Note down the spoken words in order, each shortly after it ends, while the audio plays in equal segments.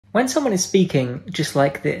When someone is speaking just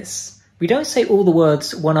like this, we don't say all the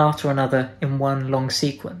words one after another in one long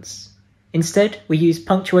sequence. Instead, we use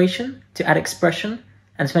punctuation to add expression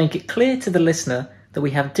and to make it clear to the listener that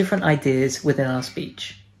we have different ideas within our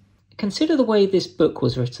speech. Consider the way this book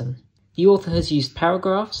was written. The author has used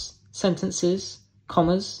paragraphs, sentences,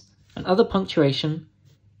 commas, and other punctuation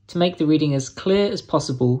to make the reading as clear as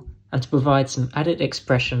possible and to provide some added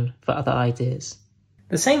expression for other ideas.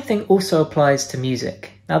 The same thing also applies to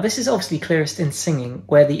music. Now this is obviously clearest in singing,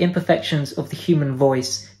 where the imperfections of the human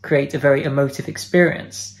voice create a very emotive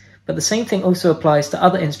experience. But the same thing also applies to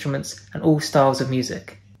other instruments and all styles of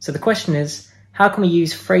music. So the question is, how can we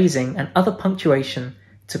use phrasing and other punctuation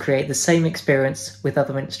to create the same experience with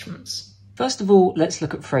other instruments? First of all, let's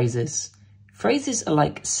look at phrases. Phrases are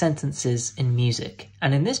like sentences in music,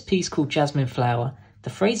 and in this piece called Jasmine Flower, the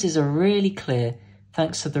phrases are really clear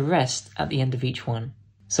thanks to the rest at the end of each one.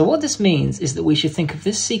 So what this means is that we should think of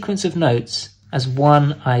this sequence of notes as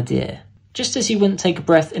one idea. Just as you wouldn't take a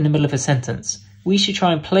breath in the middle of a sentence, we should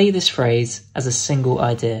try and play this phrase as a single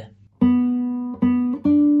idea.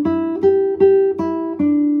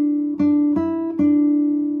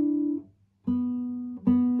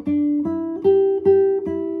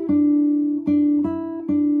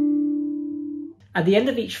 At the end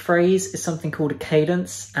of each phrase is something called a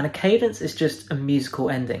cadence, and a cadence is just a musical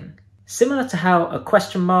ending. Similar to how a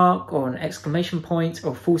question mark or an exclamation point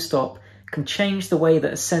or a full stop can change the way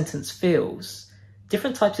that a sentence feels,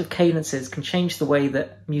 different types of cadences can change the way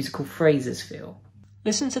that musical phrases feel.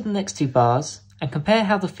 Listen to the next two bars and compare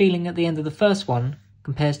how the feeling at the end of the first one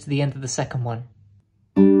compares to the end of the second one.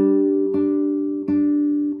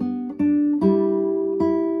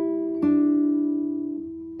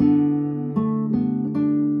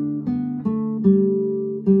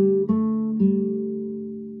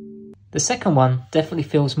 The second one definitely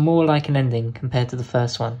feels more like an ending compared to the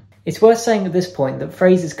first one. It's worth saying at this point that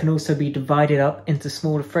phrases can also be divided up into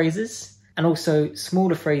smaller phrases, and also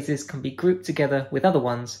smaller phrases can be grouped together with other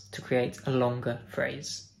ones to create a longer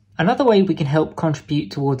phrase. Another way we can help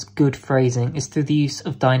contribute towards good phrasing is through the use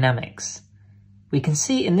of dynamics. We can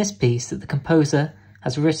see in this piece that the composer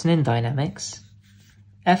has written in dynamics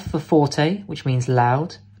F for forte, which means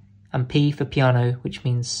loud, and P for piano, which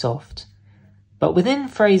means soft. But within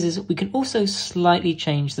phrases, we can also slightly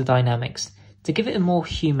change the dynamics to give it a more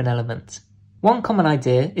human element. One common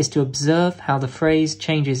idea is to observe how the phrase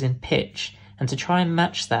changes in pitch and to try and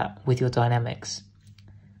match that with your dynamics.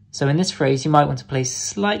 So in this phrase, you might want to play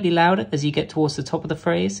slightly louder as you get towards the top of the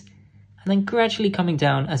phrase, and then gradually coming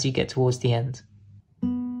down as you get towards the end.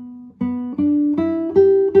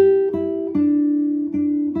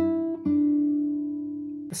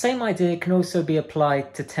 The same idea can also be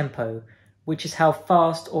applied to tempo, which is how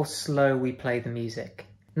fast or slow we play the music.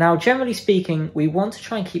 Now, generally speaking, we want to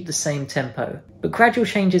try and keep the same tempo, but gradual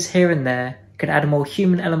changes here and there can add a more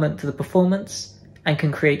human element to the performance and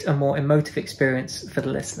can create a more emotive experience for the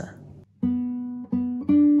listener.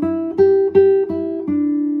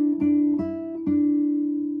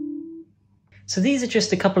 So these are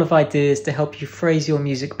just a couple of ideas to help you phrase your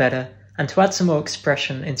music better and to add some more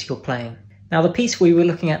expression into your playing. Now, the piece we were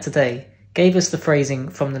looking at today gave us the phrasing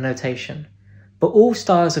from the notation, but all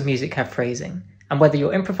styles of music have phrasing, and whether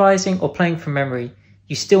you're improvising or playing from memory,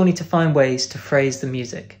 you still need to find ways to phrase the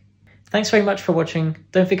music. Thanks very much for watching,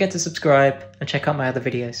 don't forget to subscribe and check out my other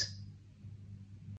videos.